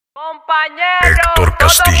Compañero, Héctor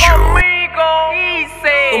Castillo. todo conmigo.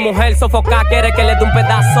 Dice. Tu mujer sofoca, quiere que le dé un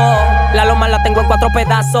pedazo. La loma la tengo en 4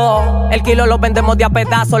 pedazos. El kilo lo vendemos de a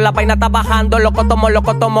pedazos. La vaina está bajando, loco tomo.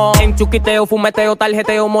 En chuquiteo, fumeteo,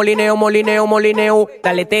 tarjeteo, molineo.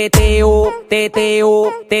 Dale teteo. En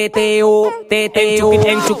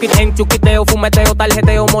chuquiteo, fumeteo,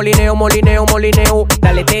 tarjeteo, molineo.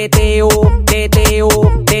 Dale teteo.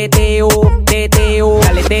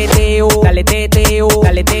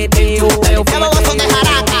 Dale teteo. Ya vamos son de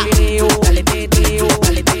jaraca.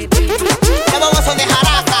 Ya vamos son de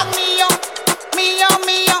jaraca. Mío.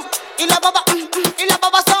 Y la baba son mío. Y la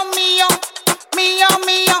baba son mío.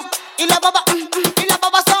 Y la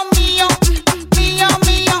baba son mío.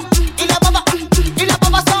 Y la baba.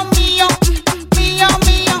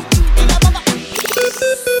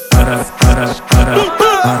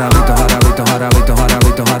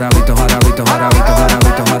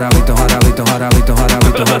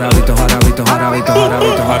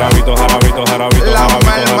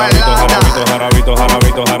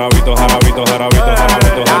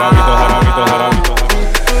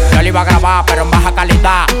 Yo le iba a grabar, pero en baja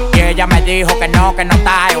calidad. Y ella me dijo que no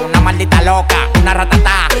está. Es una maldita loca, una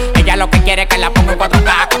ratatá. Ella lo que quiere es que la ponga en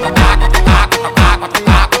 4K.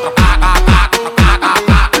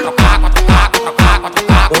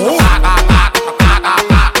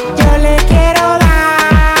 Yo le quiero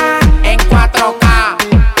dar En 4K,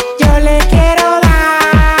 Yo le quiero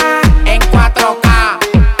dar en 4K,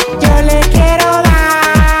 Yo le quiero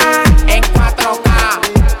dar en 4K.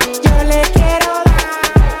 Yo le quiero dar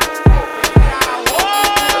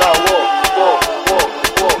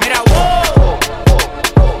Mira,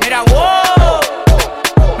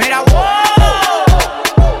 wow.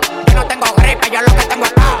 Yo no tengo gripe, yo lo que tengo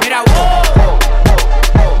es acá. Mira, wow.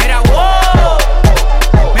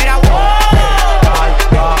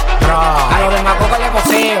 A los demagogos le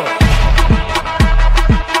voceo.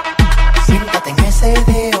 Siéntate en ese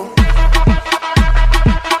dedo.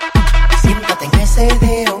 Siéntate en ese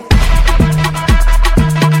dedo.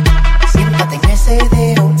 Siéntate en ese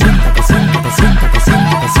dedo.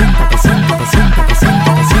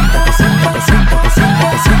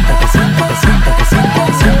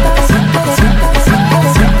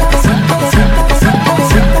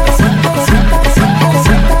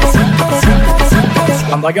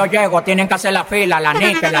 Cuando yo llego tienen que hacer la fila. La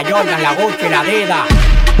Nike, la Jordan, la Gucci, la Adidas.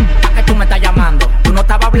 ¿Para qué tú me estás llamando? Tú no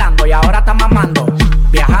estabas hablando y ahora estás mamando.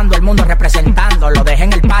 Viajando el mundo representando. Lo dejé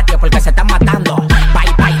en el patio porque se están matando.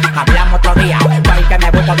 Bye, hablamos otro día. Bye, que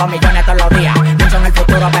me busco 2 millones todos los días. Pienso en el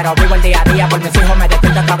futuro pero vivo el día a día. Por mis hijos me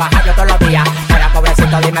despierto a trabajar yo todos los días. Era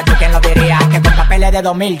pobrecito, dime tú quién lo diría. Que con papeles de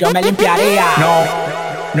 2000 yo me limpiaría.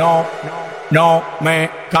 No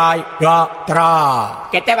me caiga atrás.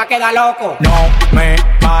 Que te va a quedar loco. No me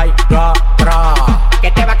caiga atrás.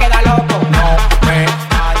 Que te va a quedar loco. No me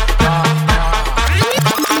caiga atrás.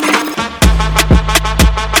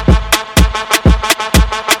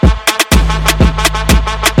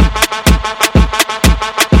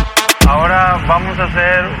 Ahora vamos a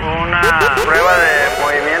hacer una prueba de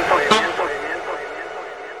movimiento.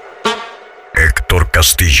 Héctor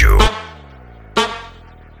Castillo.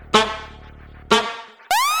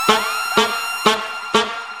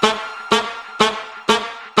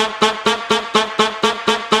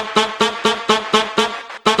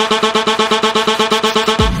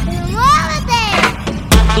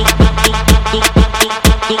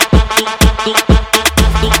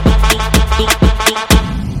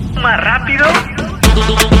 Más rápido.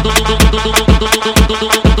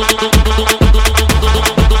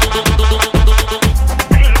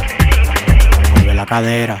 Mueve la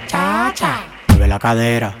cadera. Cha-cha Mueve la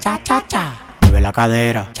cadera. Cha-cha-cha Mueve la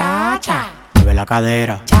cadera. Cha-cha Mueve la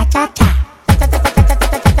cadera. Cha-cha-cha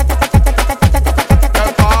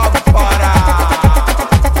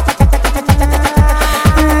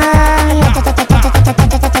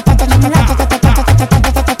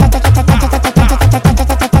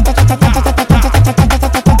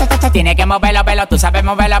Tienes que moverlo, tú sabes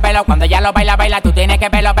moverlo. Cuando ella lo baila, tú tienes que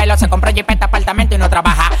verlo. Se compra jipeta, apartamento y no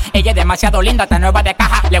trabaja. Ella es demasiado linda, está nueva de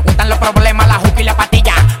caja. Le gustan los problemas, la juca y la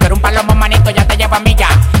patilla. Pero un palomo manito ya te lleva a milla.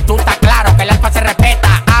 Tú estás claro que el alfa se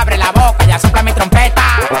respeta. Abre la boca, ya sopla mi trompeta.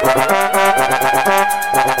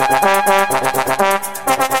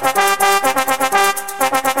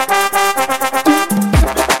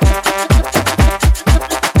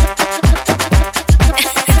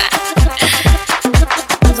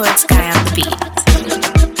 Lord Sky on the beat.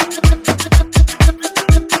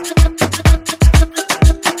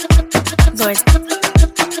 Lord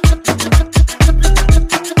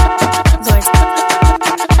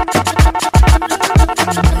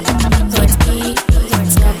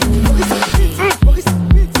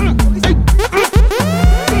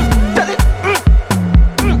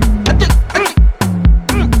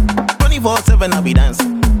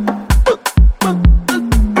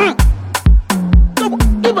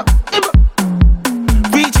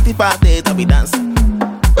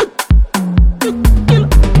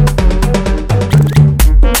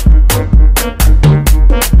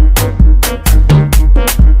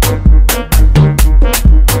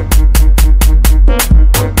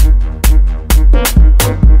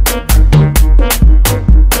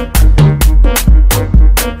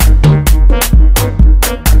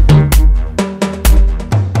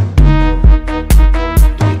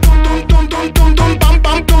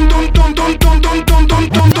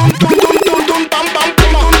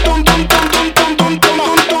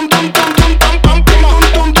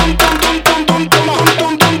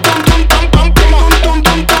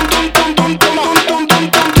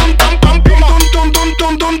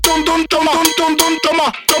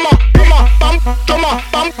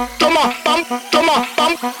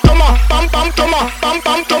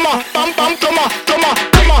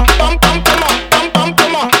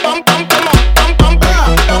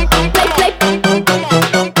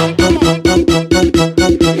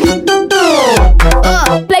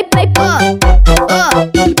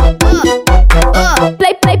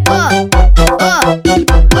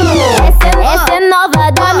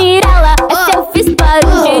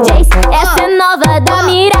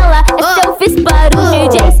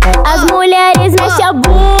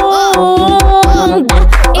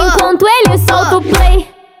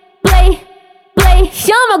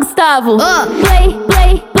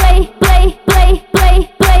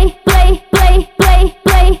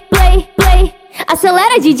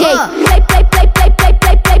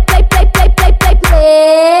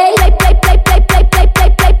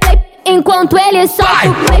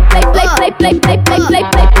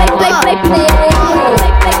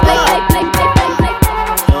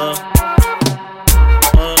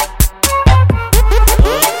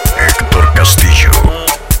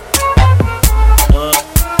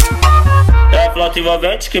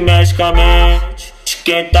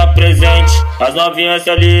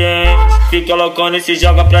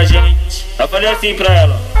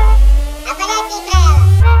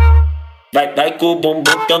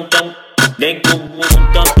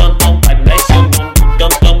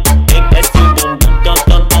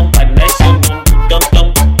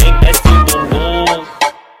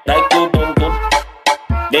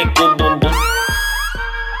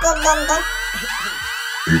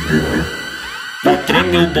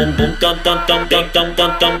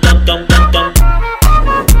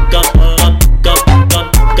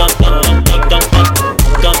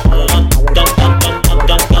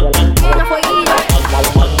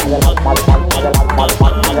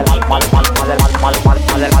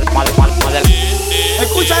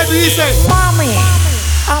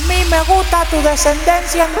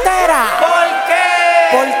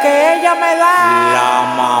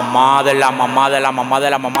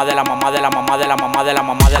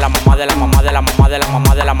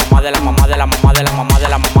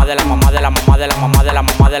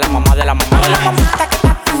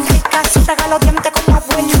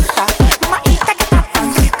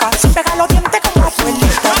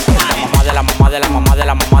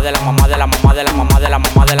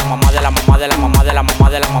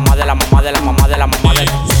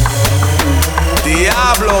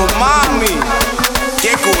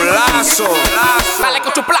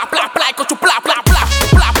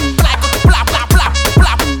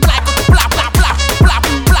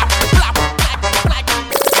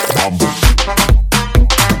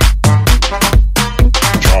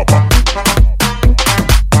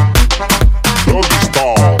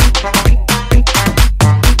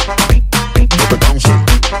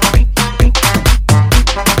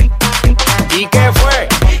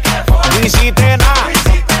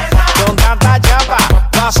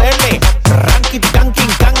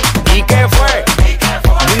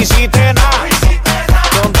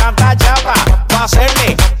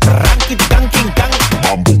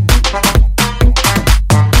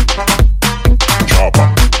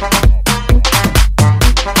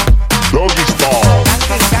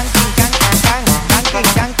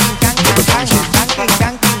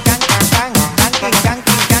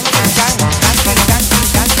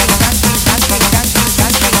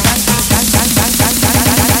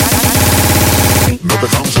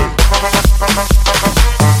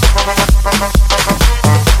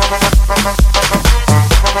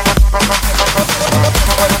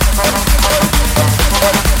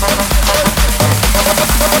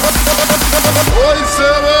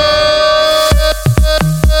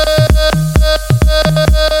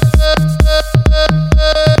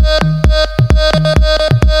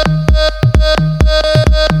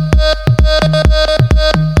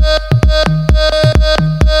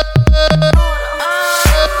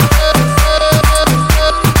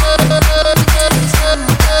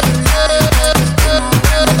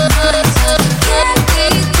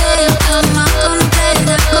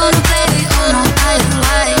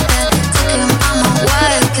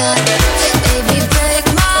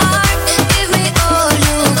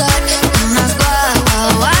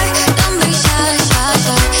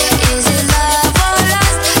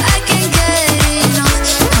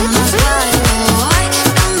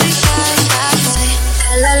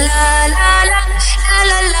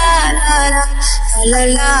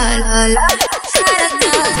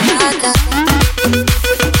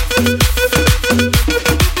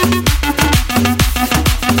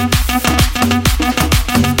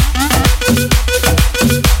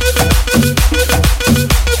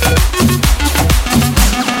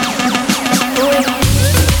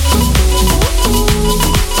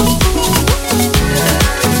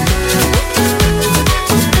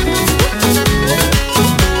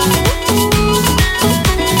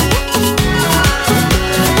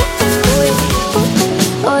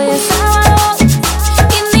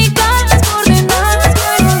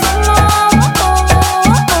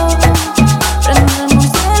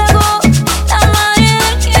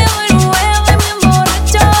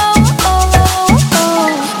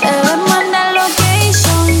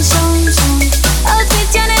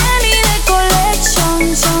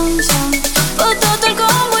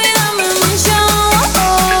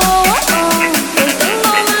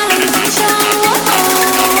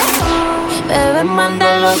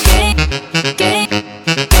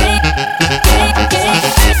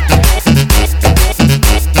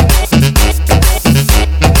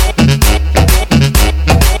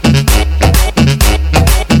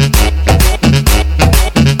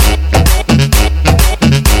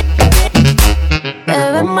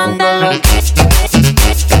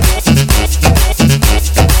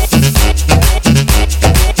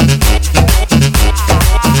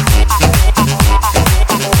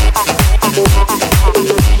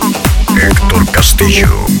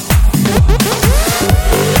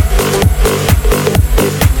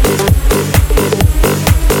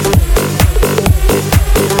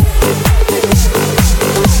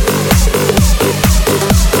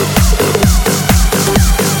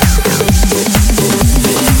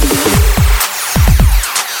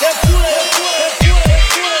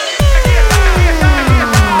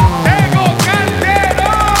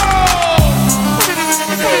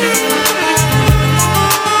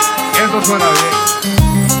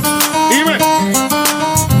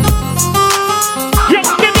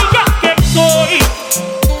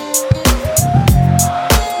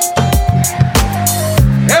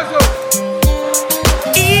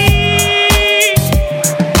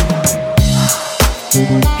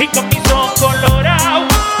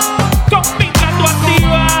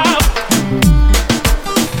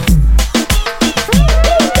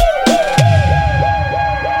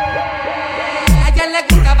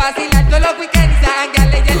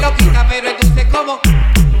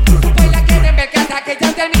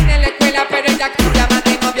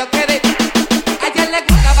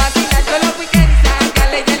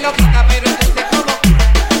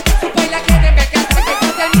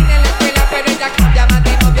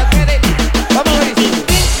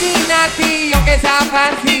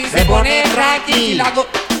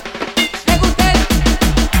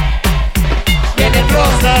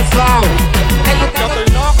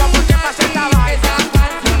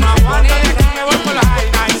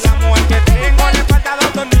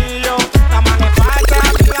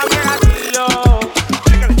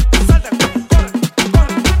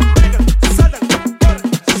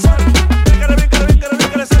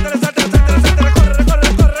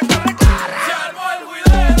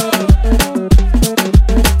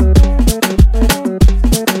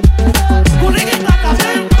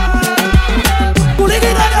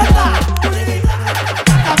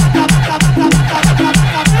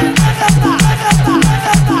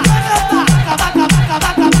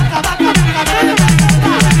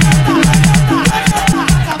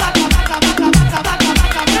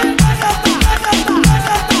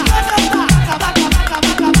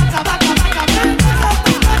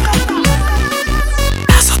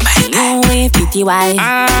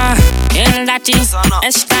El dachi,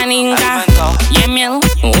 estaninga, yemel,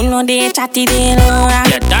 uno de chati de lora.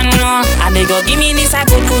 You don't know, I beg you, give me this a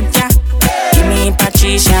good ja. Give me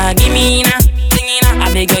Patricia, give me na, flingina.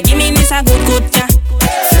 I beg you, give me this a good ja.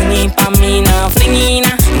 Flingy pa' mí na,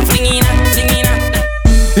 flingina, flingina, flingina.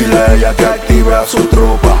 Dile a ella que active a su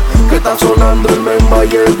tropa, que está sonando el Memba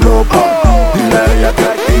y el Blopa. Dile a ella que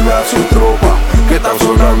active a su tropa, que está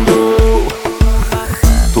sonando.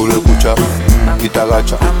 Tú le escuchas y te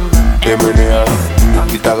agacha, te menea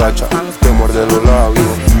y te agacha, te muerde los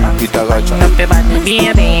labios y te agacha. No te vayas,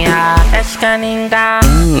 baby, estaninga.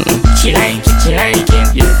 She like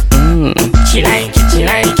it, yeah. She like it, she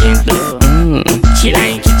like it. She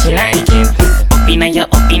like it.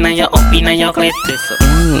 Opina yo, clip this.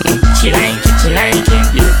 She like it,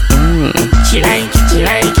 yeah. She like it. She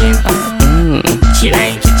like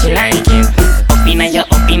it. Opina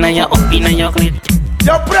yo, clip.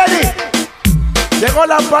 Yo, Freddy, llegó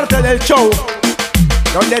la parte del show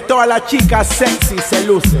donde todas las chicas sexy se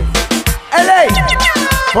lucen. LA,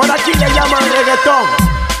 por aquí le llaman reggaetón.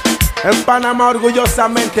 En Panamá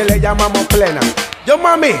orgullosamente le llamamos plena. Yo,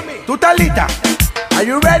 mami, ¿tú estás lista? Are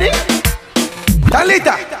you ready? ¿Estás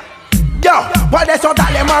lista? Yo, por eso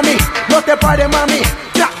dale, mami, no te pares, mami.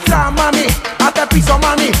 Tra, tra, mami, hasta el piso,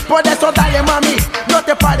 mami. Por eso dale, mami, no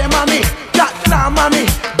te pares, mami. Tra, tra, mami,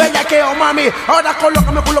 bellaqueo, mami. Ahora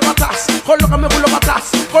colócame culo para atrás, colócame culo para atrás,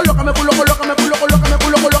 colócame culo, colócame culo, colócame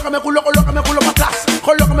culo, colócame culo, colócame culo para atrás,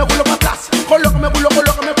 colócame culo para atrás, colócame culo,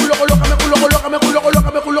 colócame culo, colócame culo, colócame culo,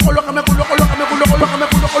 colócame culo, colócame culo, colócame culo, colócame culo,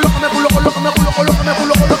 colócame culo, colócame culo, colócame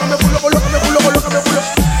culo, colócame culo, colócame culo, colócame culo.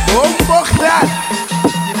 Bombo clap.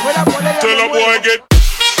 Tell a boy get.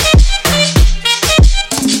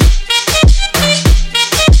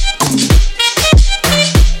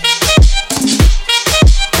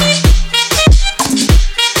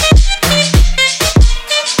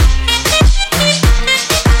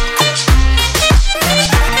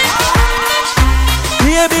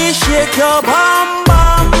 Baby, shake your bum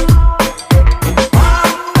bum,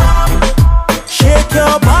 shake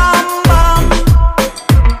your bum bum,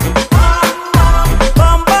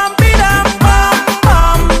 bum bum bidam bum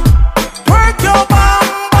bum, work your bum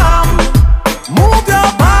bum, move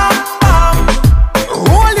your bum bum,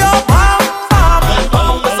 roll your bum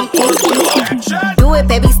bum. Do it,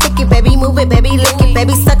 baby, stick it, baby, move it, baby, lick it,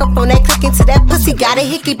 baby, suck up on that click into that pussy, got a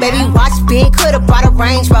hickey, baby, watch big, could've brought a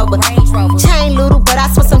Range Rover. Chain little, but I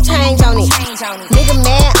spent some change on it. Nigga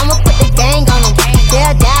mad, I'ma put the gang on him.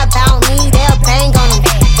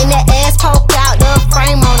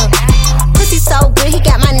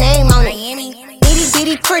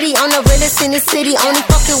 Only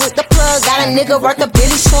fucking with the plug. Got a nigga work a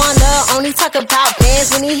Billy showing love. Only talk about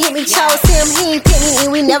bands when he hit me. Chose him, he ain't pick me,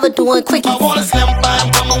 and we never doing quickie. I wanna slim by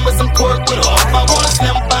woman with some twerk with her. I wanna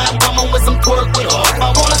slim by woman with some twerk with her. I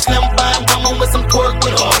wanna slim by woman with some twerk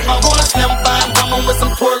with her. I wanna slim by woman with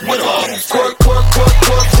some twerk with her. Twerk, twerk, twerk,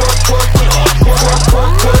 twerk, twerk, twerk with her. Twerk,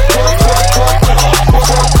 twerk, twerk, twerk, twerk, twerk with her.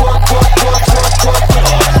 Twerk, twerk, twerk, twerk, twerk, twerk with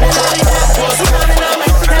her.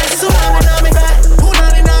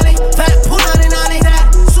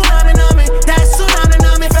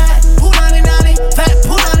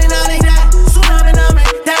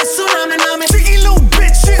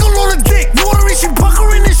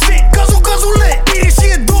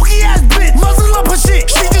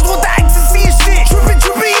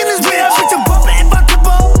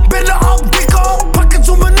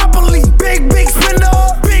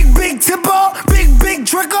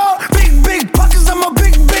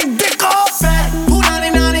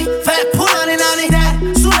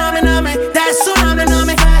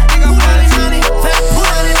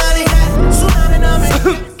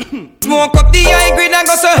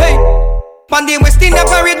 On the West Indian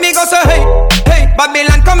parade, me go so hey, hey.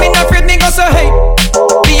 Babylon come in afraid, me go so hey.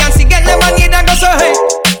 Beyonce get the money, that go so hey,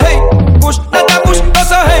 hey. Push, not a push, go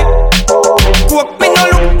so hey. Coke, me no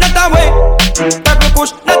look, not a way. Purple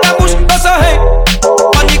push, not a push, go so hey.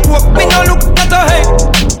 On the coke, me no look, not a hey.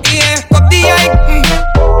 Yeah, up the eye,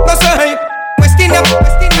 go so hey. West Indian,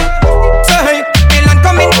 so hey. Babylon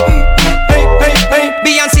come in, hey, hey, hey.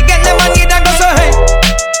 Beyonce get the money, that go so hey.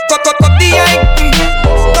 Up the eye,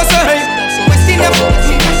 go so hey.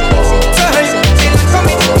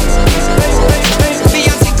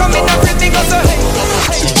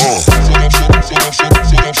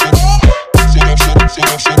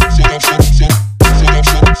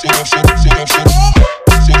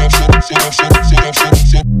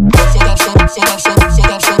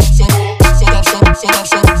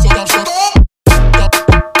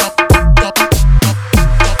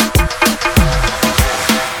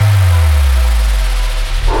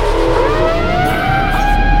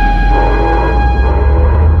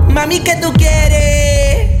 Mami, ¿qué tú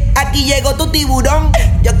quieres? Aquí llegó tu tiburón.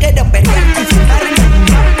 Yo quiero perrear y fumar.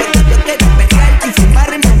 Yo quiero perrear y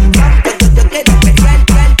fumar. Yo quiero perrear.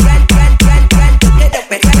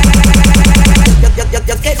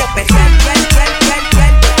 Yo quiero perrear.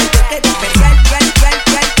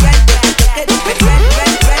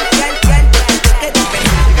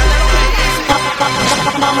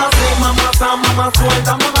 Mamá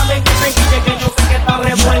suelta, dale que se quite, que yo sé que está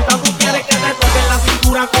revuelta. Tú quieres que te toque la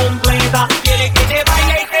cintura completa, quieres que te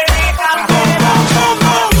baile y te deja toda.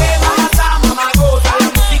 ¿Qué pasa, mamá? Goza la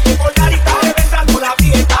música y por dar y está reventando la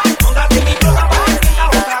fiesta. Póngate mi cosa para que siga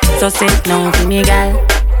otra cosa. So sit down for me, girl.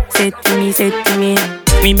 Sit to me.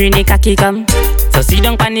 Me bring the cocky come. So sit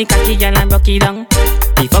down pan the cocky, girl, and rock it down.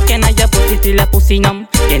 The fucking at your pussy till your pussy numb.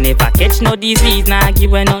 You never catch no disease, nah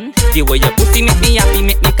give a none. The way your pussy make me happy,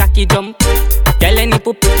 make me cocky jump. Girl, any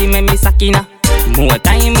pussy make me sakina. More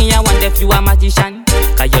time me, I wonder if you a magician.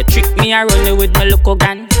 Cause you trick me, I run with my local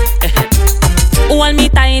gun. Hold me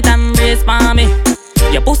tight and brace for me.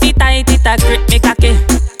 Your pussy tight, it a grip me cocky.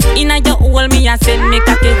 Inna your hole, me a send me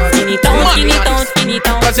cocky. Skin it out, skin it out, skin it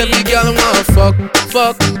out. Cause every girl want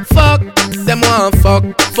fuck. Them want fuck.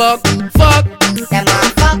 Them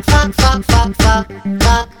want fuck.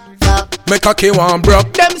 Me cocky want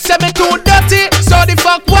broke. Them say me too dirty. So the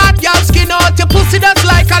fuck what? Y'all skin out your pussy just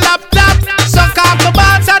like a laptop. Suck off the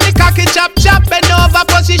balls and the cocky chop. Bend over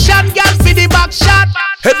position, girl for the back shot.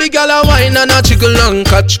 Heavy gal a wine and a jiggle and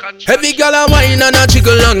catch. Heavy gal a wine and a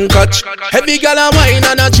jiggle and catch. Heavy gal a wine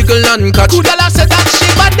and a jiggle and catch. Good gal a say that she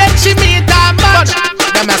but then she meet a match.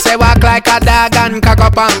 Them a say walk like a dog and cock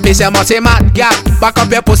up and piss. You must say mad gal, back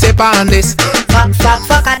up your pussy pan this. Fuck,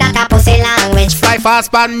 that a pussy language. Fly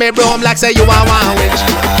fast pan me broom like say you a one witch.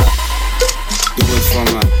 Doe het voor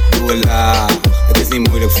me, doe het laag. Het is niet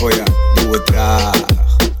moeilijk voor je, doe het traag.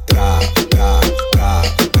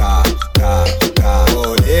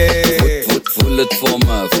 Oh yeah. Voel het voor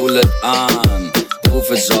me, voel het aan.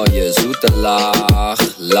 Proeven zal je zoete laag. Oh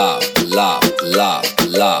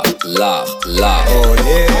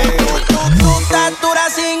yeah. Estatura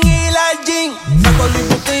sin ir al gym. Saco Louis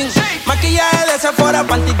Vuitton. Maquillaje de Sephora,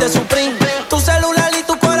 panties de Supreme. Tu celular y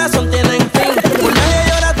tu corazón tienen fin. Por nadie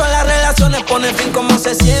llora, todas las relaciones ponen fin. ¿Cómo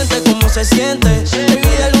se siente? Baby,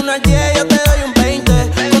 del 1 al 10 yo te doy un 20.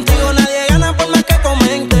 Contigo nadie gana por más que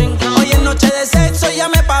comenten. Hoy es noche de sexo,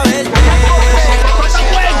 llame pa' verte. Sin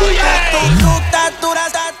ir al gym.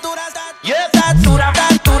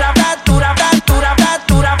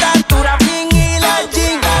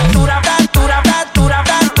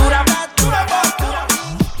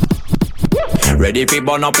 Ready fi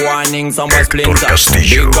burn up warning, some was splinter.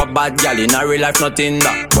 Big up bad gal in a real life, nothing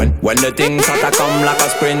that. When the things hotter come like a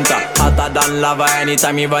sprinter, hotter than lava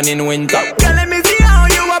anytime, even in winter. Girl, let me see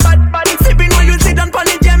how you a bad. Sipping when you sit down on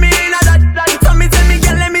the jammy in a that. So me tell me,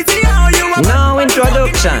 girl, let me see how you a bad. No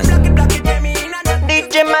introduction.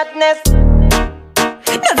 DJ Madness.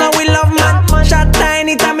 That's how we love man. Shot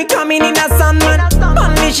tiny time me coming in a sun man.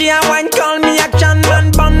 On me she a wine, call me action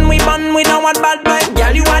man. Bun we don't want bad vibe.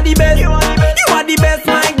 Girl, you are the best. You are the best,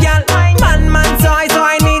 my girl. Man, so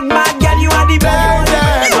I need bad girl. You are the best.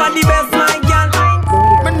 You are the best, my girl.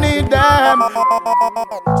 Me need them.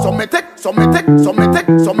 So me take.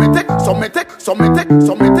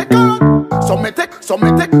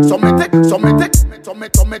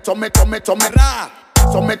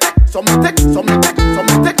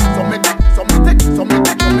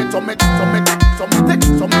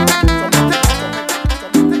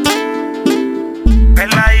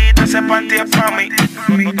 Peladita, ese panty es pa' mí.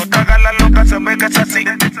 No te hagas la loca, se ve que es así.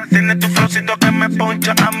 Tiene tu flowcito que me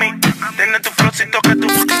poncha a mí. Tiene tu flowcito que tú...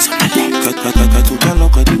 Que tú te lo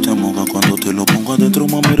que tú te mojas cuando te lo pongo adentro,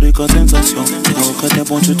 mami, rica sensación. Claro que te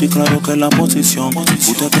poncho y claro que la posición.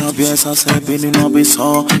 Tú te atraviesas, se vino y no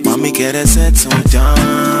avisó. Mami, quiere sexo,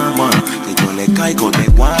 llama. Que yo le caigo de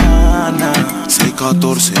guana.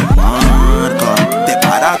 614 marca. Te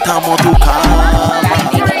baratamos tu cama.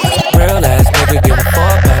 Real ass nigga, give a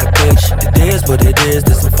fuck about a bitch. It is what it is,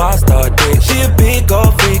 this some 5-star dick. She a big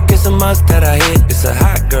old freak, it's a must that I hit. It's a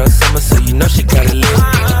hot girl summer, so you know she got it lit.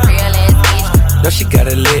 No, she got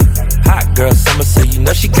it lit. Hot girl summer, so you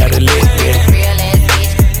know she got it lit.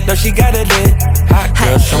 Yeah. No, she got it lit. Hot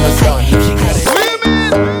girl summer, so you know she got it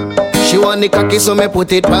lit. She want the cocky, so me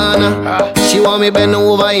put it on her. She want me bend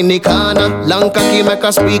over in the corner. Long cocky make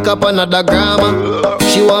her speak up another grammar.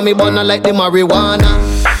 She want me burn her like the marijuana.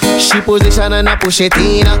 She position and I push it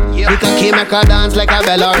in. The cocky make her dance like a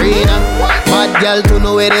ballerina. Bad girl to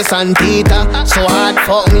know where the Santita. So hard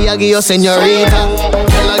fuck me, I give you señorita.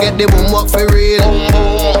 Tell her get the boom up for real.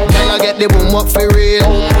 Tell her get the boom up for real.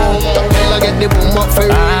 Tell her get the boom up for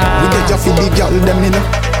real. We get you for the girl, them in.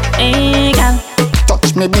 Hey, girl.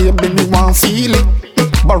 Touch me, baby, me want feel it.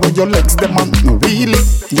 Borrow your legs, them man, no really.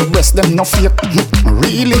 Your breast, them no fake,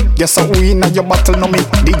 really. Yes, I win at your battle, no me,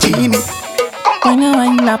 the genie. When you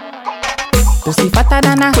wind up, pussy fatter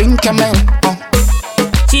than a Queen Camel.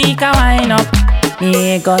 Chica wind up,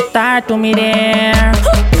 me got start to me there.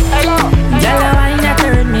 Hello, girl, wine you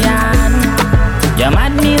turn me on. You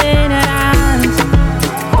mad me when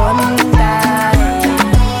you dance.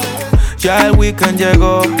 Ya el weekend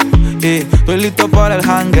llegó y estoy listo para el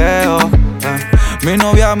jangueo. Mi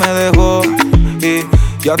novia me dejó y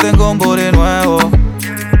ya tengo un booty nuevo.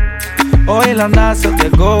 Hoy la NASA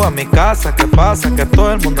llegó a mi casa. ¿Qué pasa? Que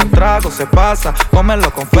todo el mundo en trago se pasa. Comen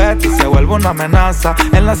los confetis, se vuelve una amenaza.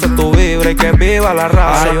 Enlace tu vibra y que viva la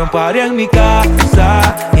raza. Hay un party en mi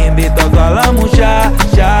casa, invito a toda la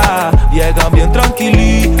muchacha. Llegan bien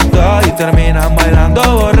tranquilitas y terminan bailando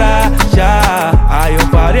borracha. Hay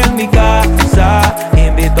un party en mi casa,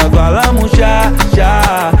 invito a toda la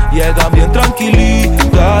muchacha. Llegan bien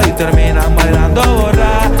tranquilitas y terminan bailando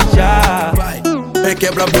borracha. Me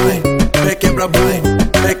quebra boom, me quebra boom,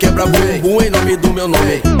 me quebra boom, boom em nome do meu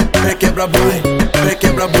nome. Me quebra boom, me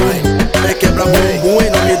quebra boom, me quebra boom, boom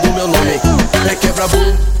em nome do meu nome. Me quebra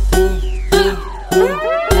boom, boom, boom,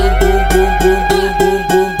 boom, boom, boom, boom, boom, boom, boom,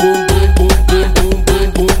 boom.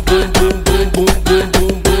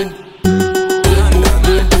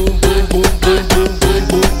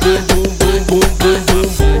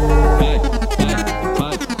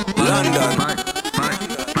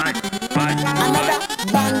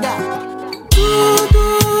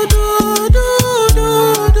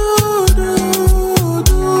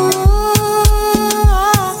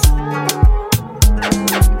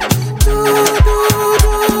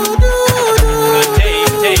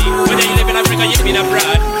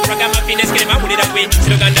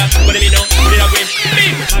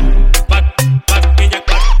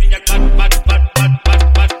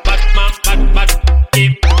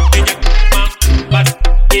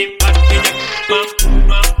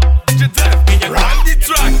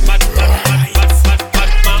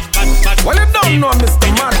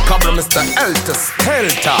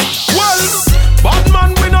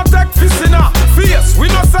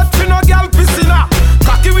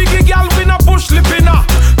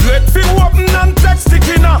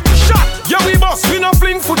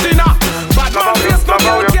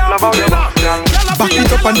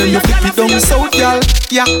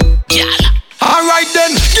 Alright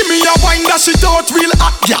then, give me a wine that shit out real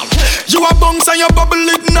hot, gal. You a bounce and you bubble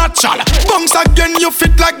it natural. Bounce again, you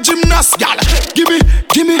fit like gymnast, gal. Give me,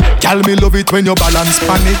 gal, me love it when you balance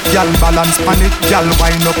pan it, gal. Balance pan it, gal.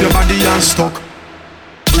 Wind up your body and stuck.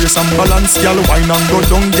 Brace and balance, gal. Wine and go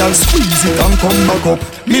down, gal. Squeeze it and come back up.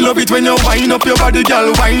 Me love it when you wind up your body,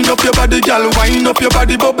 gal. Wind up your body, gal. Wind up your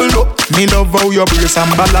body, bubble up. Me love how you brace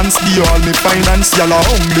and balance. Give all me finance, gal.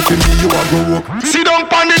 Hungry for me, you a go up. Sit down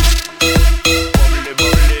pan it.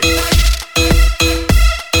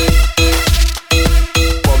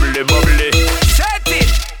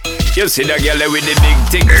 You see that girl with the big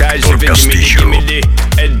tic tac, she fi give me the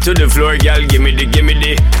head to the floor, girl, give me the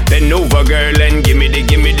bend over, girl, and give me the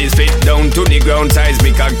spit down to the ground,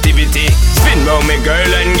 seismic activity. Spin round me, girl,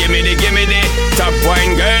 and give me the top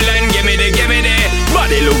wine, girl, and give me the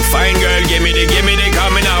body look fine, girl, give me the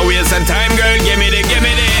coming out waste some time, girl, give me the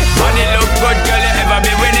body look good, girl, you ever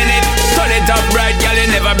be winning it. Turn it up bright, girl, you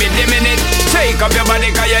never be dimming it. Shake up your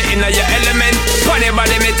body, cause you're in your element. Funny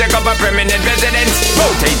body, me take up a permanent residence.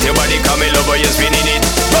 Rotate your body, come in over, you're spinning it.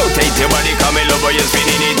 Rotate your body, come in over, you're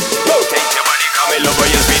spinning it. Rotate your body, come in over,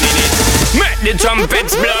 you're spinning it. Make the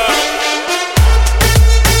trumpets blow.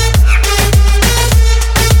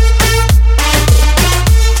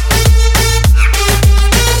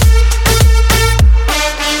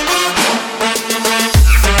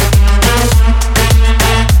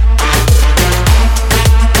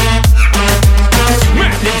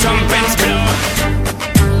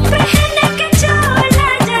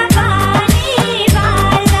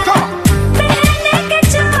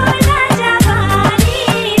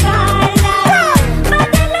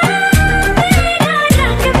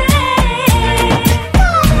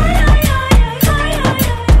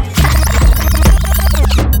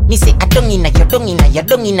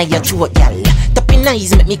 Dung inna your throat, y'all. Tapping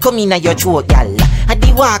eyes make me come inna your throat, y'all. I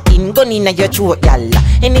di walking, gun inna your throat, y'all.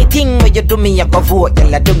 Anything where you do me, I go vote,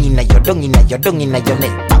 y'all. Dung inna your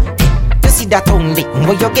neck. You see that tongue lick,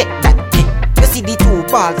 where you get that? You see the two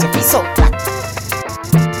balls of his so flat.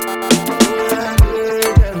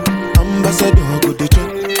 Ambassador, go the check.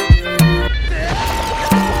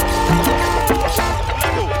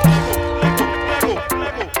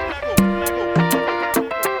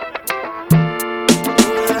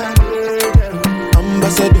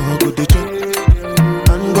 Ambassador go the check,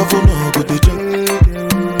 and governor go the check,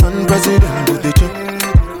 and president go the check.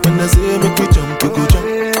 When I say make we jump, we go jump.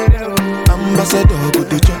 Ambassador go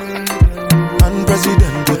the check, and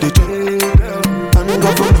president go the check, and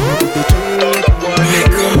governor go the check.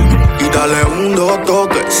 Y dale un dos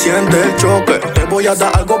toque, siente el choque. Te voy a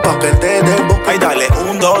dar algo pa' que te dé boca. Y dale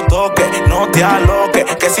un dos toque, no te aloques.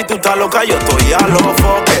 Que si tú estás loca, yo estoy a los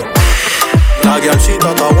foques. La guialcita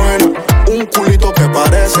está buena, un culito que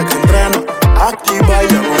parece que entrena. Activa y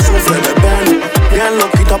ya no sufre de pena. Bien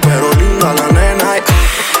loquita pero linda la nena.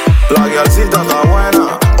 La guialcita está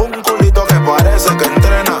buena, un culito que parece que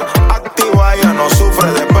entrena. Activa y ya no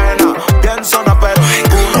sufre de pena. Bien zona pero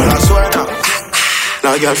ninguno la suena.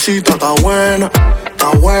 La guialcita está buena, está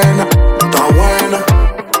buena, está buena.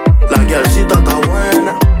 La guialcita está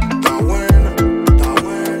buena, está buena, está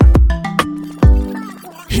buena.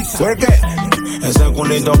 ¿Por qué? Ese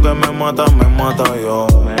culito que me mata yo.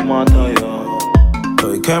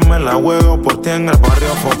 Estoy que me la juego por ti en el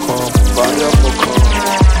barrio Foco.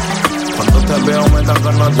 Cuando te veo me dan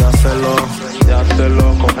ganas de hacerlo,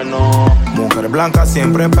 cógenos. Mujer blanca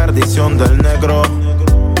siempre perdición del negro.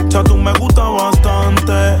 Ya tú me gusta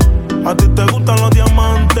bastante. A ti te gustan los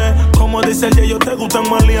diamantes. Como dice el yo te gustan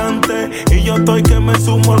maleantes. Y yo estoy que me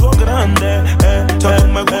sumo a lo grande. Ya tú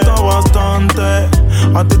me gusta bastante.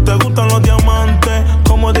 A ti te gustan los diamantes.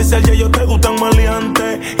 Como dice el yo te gustan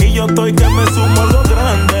maleantes. Y yo estoy que me sumo a lo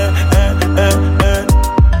grande.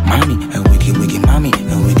 Mami, a wiki wiki mami,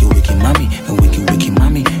 a wiki wiki mami, a wiki wiki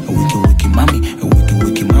mami, a wiki wiki mami, a wiki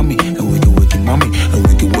wiki mami, a wiki wiki mami, a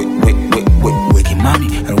wiki wiki mami, a wiki wiki mami,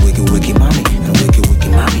 a wiki wiki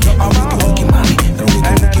mami, a wiki wiki mami, a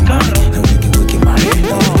wiki wiki mami, a wiki wiki mami,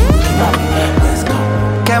 a wiki mami. Let's go.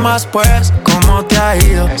 ¿Qué más pues? ¿Cómo te ha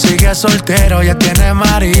ido? Sigues soltero, ya tienes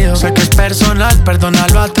marido. Sé que es personal, perdona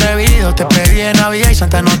lo atrevido. Te pedí en Navidad y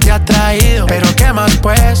Santa no te ha traído. Pero ¿qué más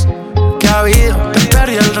pues? ¿Qué ha habido? Te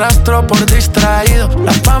perdí el rastro por distraído.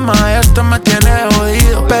 La fama de esto me tiene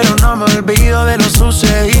jodido, pero no me olvido de lo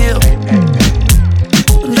sucedido.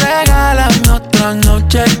 Regálame otra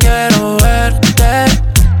noche, quiero verte.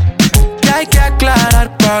 Que hay que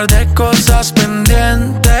aclarar par de cosas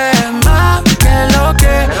pendientes. Más que lo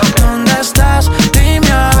que, ¿dónde estás?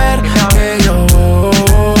 Dime a ver que yo voy.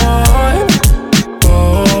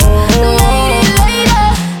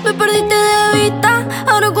 Me perdiste de vista.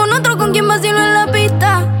 Ahora con otro, ¿con quién vas y no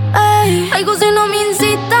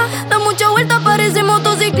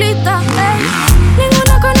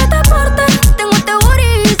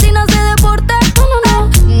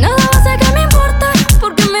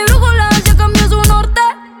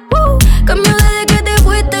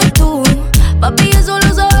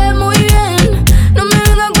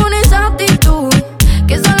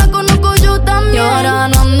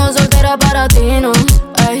latino.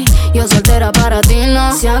 Ay, yo soltera para ti,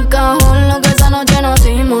 no. Se acabó lo que esa noche nos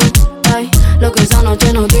dimos. Ay, lo que esa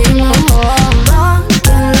noche nos dimos. Va,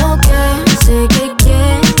 que lo que sé que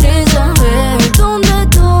quieres saber dónde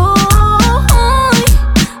estoy.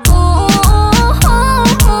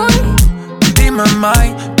 Dime,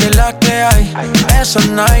 Mike, que la que hay. Esos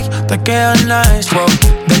Nike te quedan nice. Wow.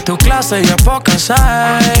 De tu clase ya pocas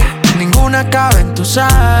hay. Ninguna cabe en tu size.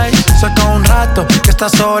 Saca un rato que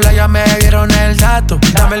estás sola, ya me dieron el dato.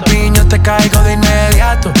 Dame el piño, te caigo de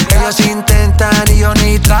inmediato. Ellos intentan y yo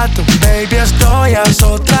ni trato. Baby, esto ya es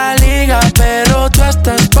otra liga, pero tú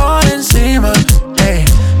estás por encima. Hey,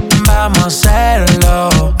 vamos a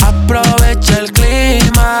hacerlo. Aprovecha el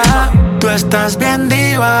clima. Tú estás bien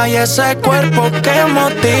diva y ese cuerpo que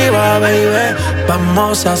motiva, baby.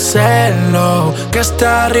 Vamos a hacerlo, que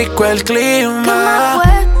está rico el clima. ¿Qué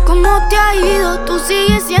me fue? ¿Cómo te ha ido? Tú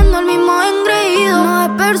sigues siendo el mismo engreído. No es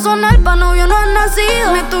personal, pa' novio no has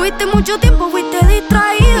nacido. Me tuviste mucho tiempo, fuiste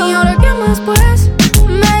distraído. ¿Y ahora qué más pues?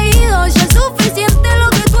 Me he ido, ya es suficiente lo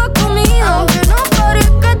que tú has comido. Aunque no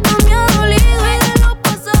parezca, esto me ha dolido. Y de lo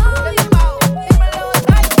pasado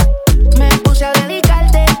me puse a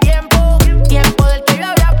dedicarte tiempo, tiempo del que yo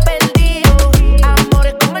había perdido.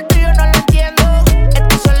 Amores como el tuyo no lo entiendo.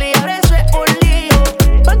 Estoy sola y ahora eso es un lío.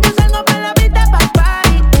 Porque salgo para la vida, papá.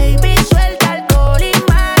 Baby, suelta alcohol y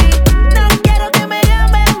mari. No quiero que me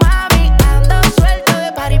llames mami. Ando suelto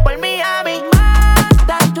de party por Miami.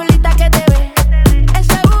 Tan chulita que te ve.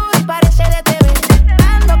 Ese booty parece de TV.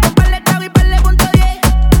 Ando con par de clavo y par de punto 10.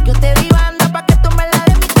 Yo te di banda pa' que tú me la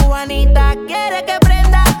des. Mi cubanita quiere que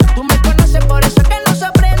prenda. Tú me conoces, por eso que no se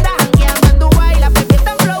aprenda. Jangueando en Dubai, la baby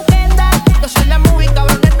está en flow kenda. Yo soy la movie,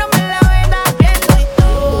 cabrones, no me la vendas. Viendo y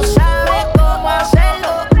tú sabes cómo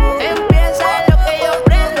hacerlo. Empieza lo que yo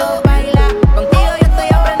prendo. Baila, contigo yo estoy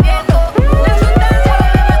aprendiendo. La sustancia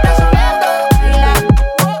bebé me está sonando. Baila,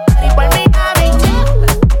 y por mi mami.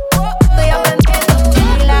 Estoy aprendiendo.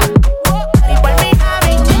 Baila, y por mi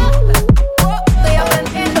mami. Estoy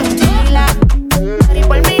aprendiendo. Baila, y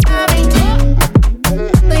por mi mami.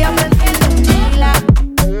 Estoy aprendiendo. Baila,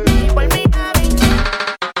 y por mi mami.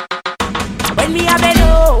 When me a bend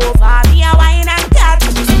over, me a wine and cut.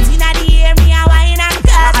 Inna the air, me a wine and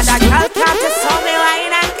cut. And a girl can't just tell me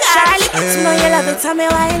wine and cut. Charlie, you know you love it, tell me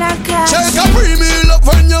wine and cut. Shake a premium love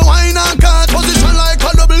when you wine and cut. Position like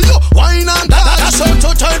a W, wine and cut. That's how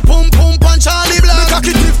to tight, pum pum pan Charlie Black. Me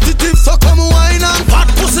cocky tip, so come wine and cut.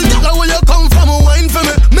 Pussy girl, where you come from, wine for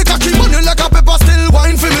me. Me cocky money like a pepper, still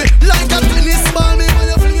wine for me. Like a tennis ball, me when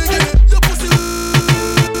you fling it, give me your pussy.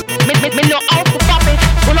 Me know how to pop it.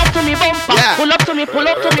 Pull up to me bumper. Yeah. Pull up to me, pull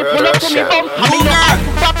up to me, pull up to me bumper. Me know how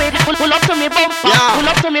to pop it. Pull up to me bumper. Yeah. Pull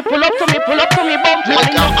up to me, pull up to me, pull up to me bumper. Me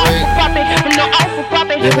know how to pop it. Me know how to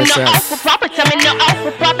pop it. Me know how to pop it. Me know how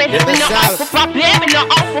to pop it. Me know how to pop it. Me know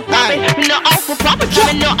how to pop it. Me know how to pop it.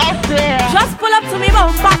 Me know how to. Just pull up to me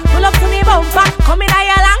bumper, pull up to me bumper. Come in a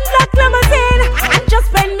your long black limousine and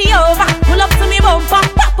just bend me over. Pull up to me bumper,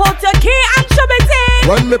 pop out your key and shove it in.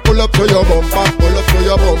 When me pull up to your bumper, pull up to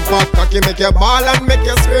your bumper. Cocky make you ball and make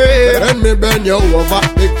you scream. Then me bend you over,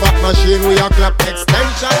 big fat machine with your clap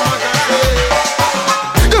extension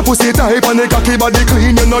magazine. Your pussy tight and the cocky body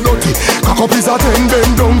clean, you no dirty. Cock up is a 10,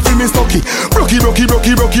 bend down for me stocky. Brocky.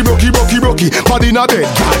 Body na dead,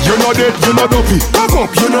 girl, you no dead, you no dopey. Cock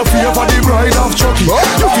up, you no fear for the bride of Chucky.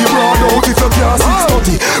 You feel broad out if you can't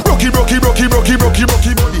 630. Brocky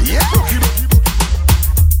body.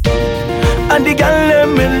 And the girl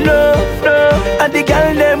them will love, and the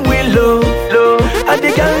girl them will love, and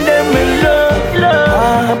the girl them will love.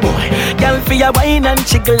 Ah boy, girl for your wine and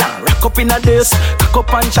jiggle and rock up in a this, cock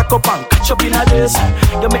up and shack up and catch up in a this.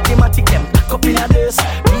 You make the matic them cock up in a this,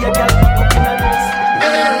 be a girl cock up in a this.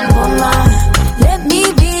 Woman, let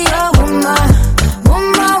me be your woman.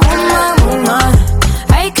 Woman.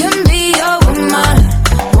 I can be your woman.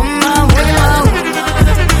 Woman.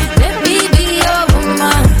 Let me be your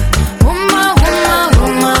woman. Woman.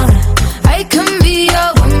 I can be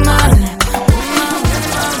your woman.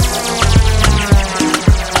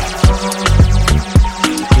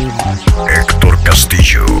 Héctor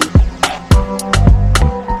Castillo.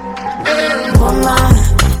 Woman,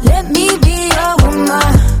 let me be your woman.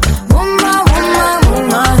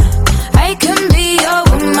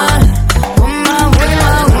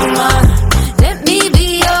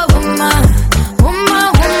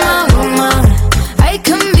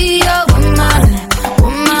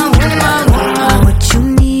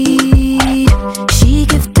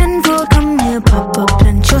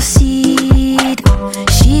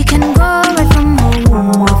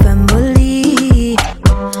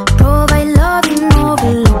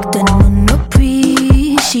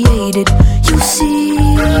 You see,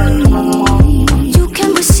 you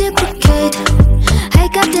can reciprocate. I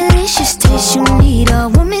got delicious taste. You need a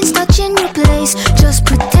woman's touch in your place. Just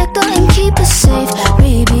protect her and keep her safe.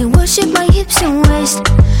 Baby, worship my hips and waist.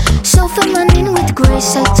 So feminine with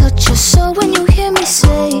grace. I touch your soul when you hear me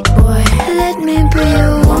say, boy, let me be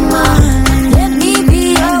your woman. Let me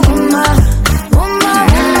be your woman. Woman,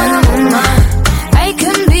 woman, woman. I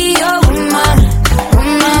can be your woman.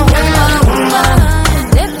 Woman, woman, woman.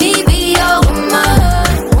 Let me be your woman.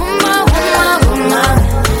 Woman, woman, woman.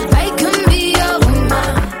 I can be your woman.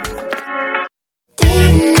 Day,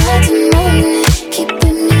 night, and morning,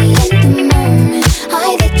 keeping me in the moment.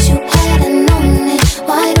 I that you hadn't known it.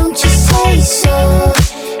 Why don't you say so?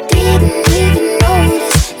 Didn't even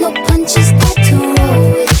notice. No punches got to roll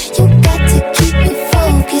with. You got to keep me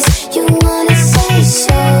focused. You wanna say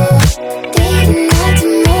so? Day, night,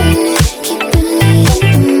 and morning, keeping me in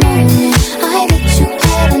the moment. I that you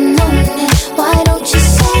hadn't known it. Why don't you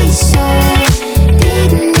say so?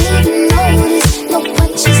 Didn't even notice. No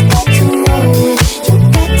punches got to roll with. You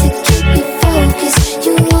got to keep me focused.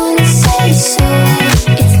 You wanna say so?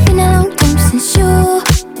 It's been a long time since you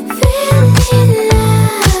feeling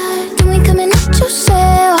alive. You ain't coming out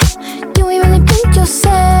yourself. You ain't really been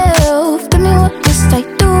yourself. Tell me what must I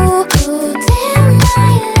do? Damn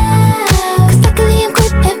my love. 'Cause luckily I'm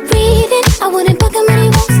good at breathing. I wouldn't bug him and he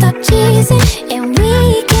won't stop cheesing. And we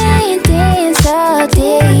can dance all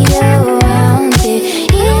day around it.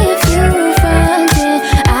 If you frontin',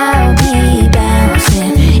 I'll be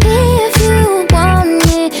bouncing. If you want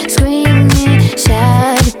it, screaming,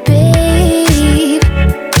 shout it, babe.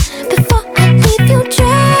 Before I leave you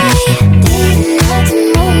dry. Day, night, and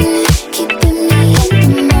morning, keeping me in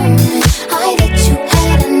the moment. I that you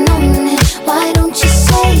hadn't known it. Why don't you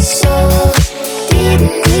say so?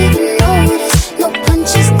 Didn't even notice. No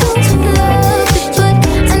punches go to love, but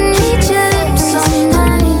I need your lips on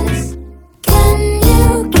mine. Can you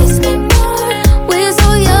kiss me more? We're so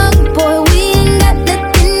young, boy, we ain't got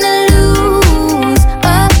nothing to lose.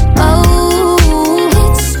 Oh, oh,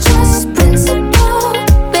 it's just principle.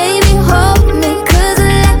 Baby, hold me, 'cause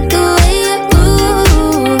I like the way you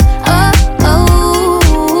move. Oh, oh,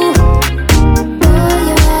 boy,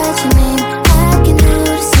 you're right, you mean I can do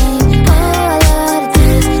the same. Oh, I love to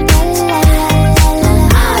dance, la la la la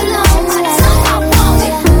la. All on my tongue, I want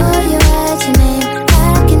it. Boy, you're right, you mean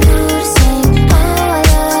I can do the same. Oh, I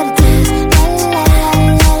love to dance, la la la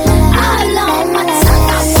la la. All on my tongue,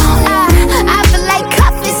 I want it. I feel like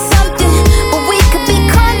coffee something, but we could be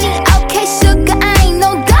corny. Okay, sugar, I ain't no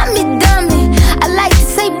dummy. I like to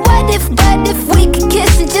say what if, but if we could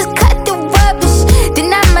kiss and just cut the rubbish,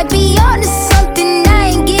 then I might be on to something. I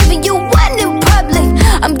ain't giving you one in public,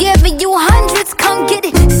 I'm giving you hundreds, come get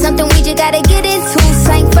it. Something we just gotta get into.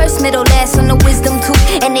 Sang first, middle, last on the wisdom tooth.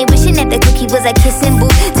 And they wishing that the cookie was a kissing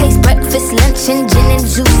booth. Taste breakfast, lunch, and gin and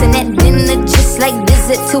juice. And at dinner, just like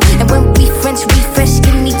dessert too. And when we French refresh,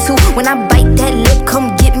 give me two. When I bite that lip,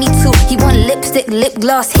 come get me two. He want lipstick, lip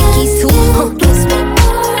gloss, hickeys too. Kiss me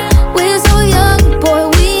more. We're so young, boy,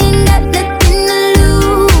 we ain't got nothing to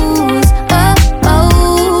lose. Oh,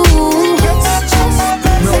 oh, it's just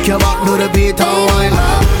Rock your back, do the beat and wine.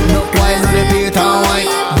 Look wild, do the beat and wine.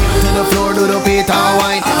 Dip to the floor, do the beat and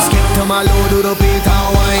wine. Skip to my low, do the beat and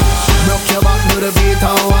wine. Rock your back, do the beat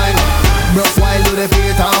and wine. Rock wild, do the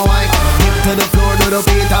beat and wine. Dip to the floor, do the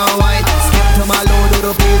beat and wine. Skip to my low, do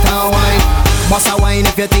the beat and wine. Boss a wine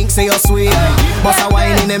if you think say you're sweet. Boss a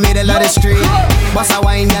wine in the middle of the street. Boss a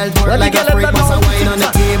wine, girl, twerk like a freak. Boss a wine on the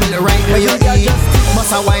table, right where you eat.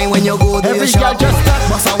 Boss a wine when you go to your shop.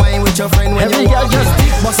 Boss a wine with your friend when you walk.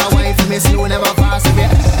 Boss a wine for me slow, never pass if you.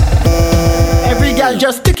 Every girl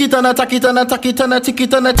just tick it and a tack it and a tack it and a tick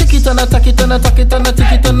it and a tick it and a tack it and a tack it and a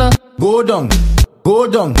tick it and a go down, go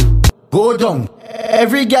down, go down.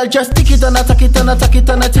 Every girl just tick it and a tack it and a tack it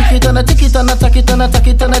and a tick it and a tick it and a tack it and a tack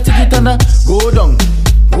it and a tick it and a go down,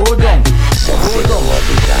 go down, go down.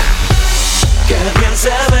 Que bien se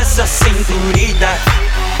ve esa cinturita,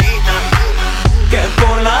 que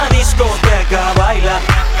por la discoteca baila,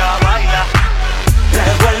 de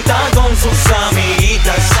vuelta con sus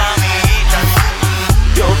amiguitas.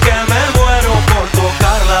 Yo que me muero por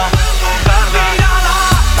tocarla.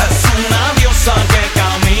 Es una diosa que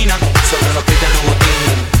camina sobre los pies de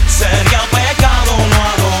botín. Sería pecado no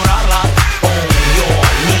adorarla. Oh,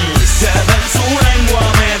 lleva en su lengua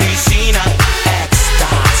medicina,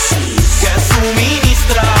 éxtasis, que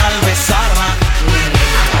suministra al besarla.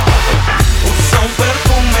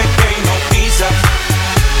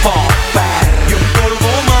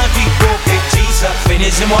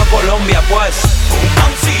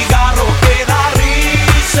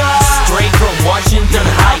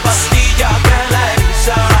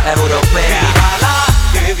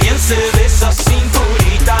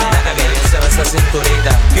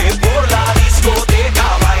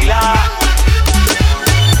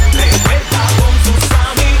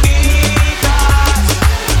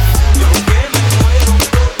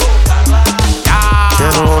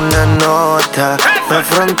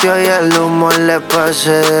 fronteó y el humo le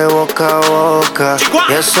pasé de boca a boca.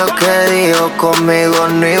 Y eso que dijo conmigo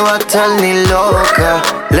no iba a estar ni loca.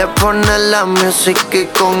 Le pone la música y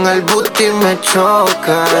con el booty me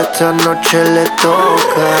choca. Esta noche le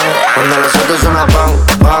toca. Cuando los autos suenan pan,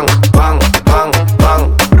 pan, pan, pan,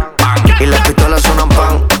 pan. Y las pistolas suenan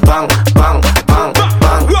pan, pan, pan, pan,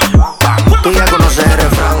 pan. Tú ya conoces el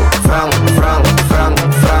refrán, fran, fran, fran,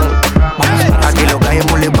 fran. Aquí lo que hay es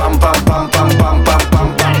muli pam, pam, pam, pam, pam, pam,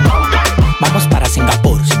 pam, pam. Vamos para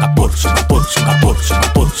Singapur, Singapur, Singapur, Singapur,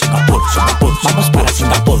 Singapur, Singapur, Singapur. Vamos para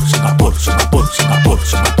Singapur, Singapur, Singapur, Singapur,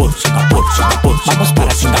 Singapur, Singapur, Singapur. Vamos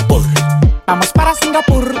para Singapur. Vamos para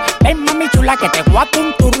Singapur. Ven mami chula que te voy a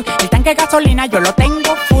un tour. El tanque de gasolina yo lo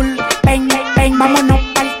tengo full. Ven, ven, vámonos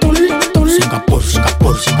pa'l tour, tour. Singapur,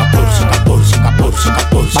 Singapur, Singapur, Singapur, Singapur,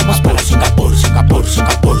 Singapur. Vamos para Singapur, Singapur,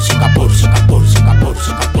 Singapur, Singapur, Singapur, Singapur,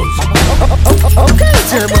 Singapur. Okay,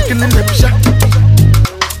 see I'm working in them shop.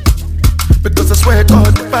 Because I swear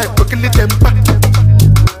God, if I working in them back.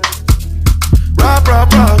 Rob,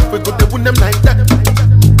 rob, rob, we go to win them like that.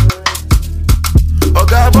 Oh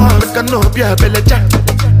God, boy, make I know be a belly jack.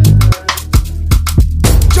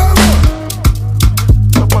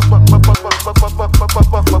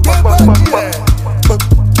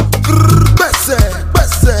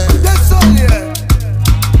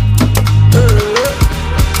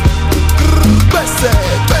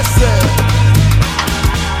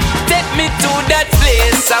 Take me to that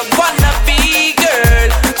place I wanna be, girl.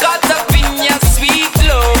 Caught up in your sweet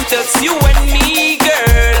love, just you and me,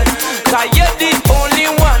 girl. 'Cause you're the only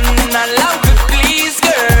one I love to please,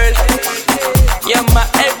 girl. You're my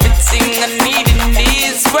everything I need in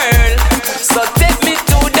this world. So take me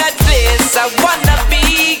to that place I wanna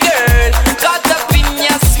be, girl. Caught up in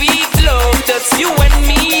your sweet love, just you and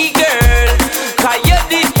me, girl. 'Cause you're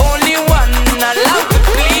the only one I love to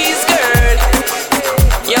please, girl.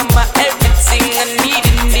 You're my everything I need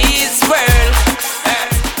in this world.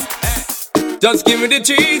 Just give me the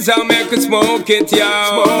cheese, I'll make it smoke it, yo.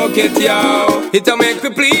 Smoke it, yo. It'll make me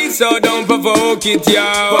please, so don't provoke it, yo.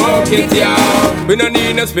 Provoke it, yo. We don't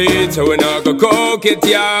need no speed, so we not go coke it,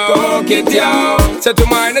 yo. Coke it, yo. So to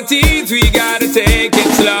mind the tease, we gotta take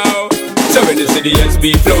it slow. So when the city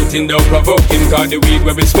SB floating, don't provoke him. 'Cause the weed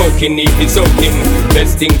where we smoking, need be soaking.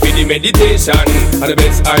 Best thing for the meditation, and the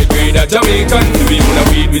best high grade of Jamaican. We wanna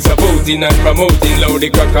weed we supporting and promoting. Loud the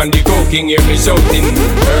crack and the coking, hear me shouting.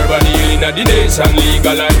 Urban healing of the nation,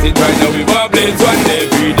 legalize it right now. We want blaze one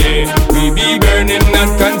every day. We be burning,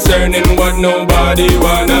 not concerning what nobody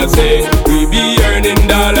wanna say. We be earning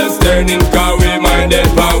dollars, turning, 'cause we minded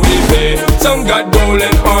how we pay. Some got gold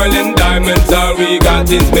and oil and diamonds, all we got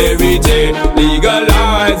is Mary J.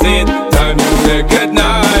 Legalize it, time to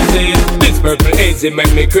recognize it. This purple haze, it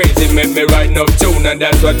make me crazy, make me write no tune, and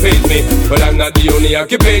that's what pays me. But I'm not the only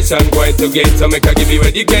occupation, going to get so make I give you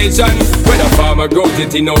education. When a farmer grows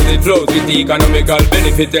it, he knows it flows with economical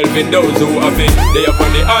benefit, helping those who have it. They up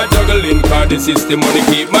on the hard juggling, 'cause the system money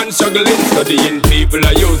keep man struggling. Studying people,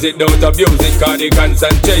 I use it, don't abuse it, 'cause the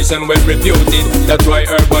concentration when refuted. That's why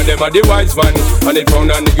urban them are the wise one, and they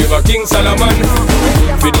found and they give a King Solomon.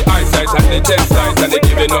 For the eyesight and the chest sight, and they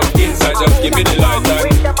giving up insight, just give me the light and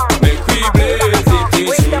make we blaze it, it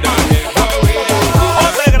should have never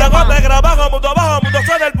Negra, bajo mundo,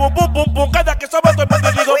 suena el pum, pum, pum, pum. Cada que somos todo el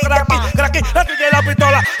mundo digo cracky, cracky. Aquí tiene la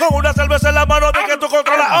pistola, con una cerveza en la mano, de que tú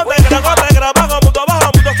controlas. Negra, bajo mundo,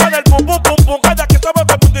 suena el pum, pum, pum, pum. Cada que somos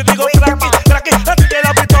todo el mundo digo cracky, cracky. Aquí tiene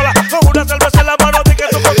la pistola, con una cerveza en la mano, de que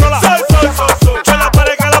tú controlas. Soy, yo la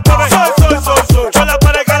pared que la pone. Soy, yo la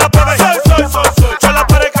pared que la pone. Soy, yo la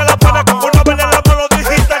pared que la pone. Con una vela en la mano,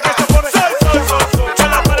 dijiste que se pone. Soy, yo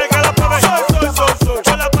la pared que la pone. Soy,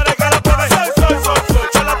 yo la pared que la pone.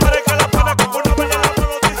 Yo la pared que la pone. Con una vela en la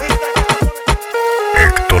mano, dijiste.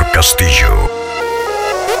 Héctor Castillo.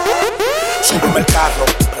 Súbeme el carro,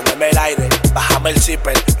 prendeme el aire, bájame el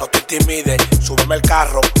zipper, no te intimides. Súbeme el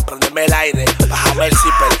carro, prendeme el aire, bájame el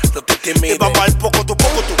zipper, no te intimides. Y vamos al poco tú,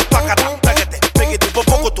 pácata, péguete, péguete,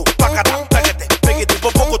 poco tú, pácata, péguete, péguete,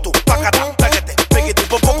 poco tú, pácata, péguete, péguete,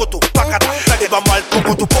 poco tú, pácata, péguete. Vamos al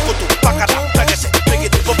poco tú, pácata, péguete,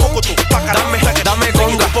 péguete, poco tú, pácata, dame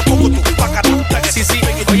conga, poco tú, pácata, péguete. Sí,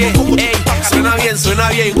 oye, ey, suena bien, Suena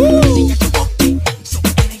bien.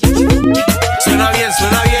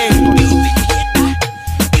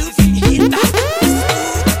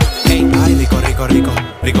 Rico, ay, rico,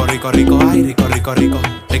 vamos, rico, ay, rico, ay, rico,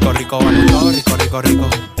 vamos,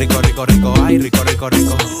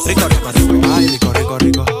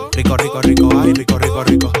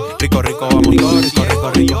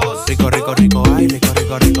 rico, ay,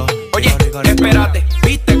 rico. Oye, espérate,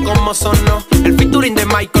 viste como sonó. El featuring de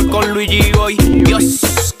Michael con Luigi Boy.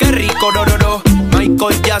 Dios, qué rico, rororo.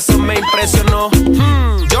 Michael Jackson me impresionó.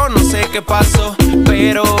 Yo no sé qué pasó,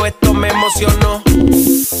 pero esto me emocionó.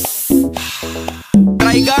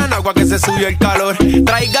 Traigan agua que se subió el calor.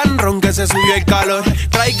 Traigan ron que se subió el calor.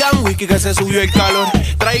 Traigan whisky que se subió el calor.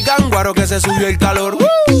 Traigan guaro que se subió el calor.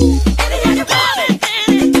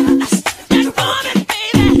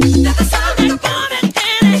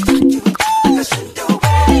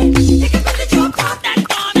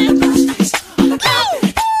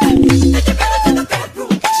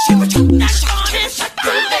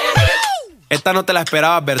 Esta no te la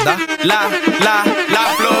esperabas, ¿verdad? La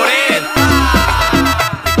Florera.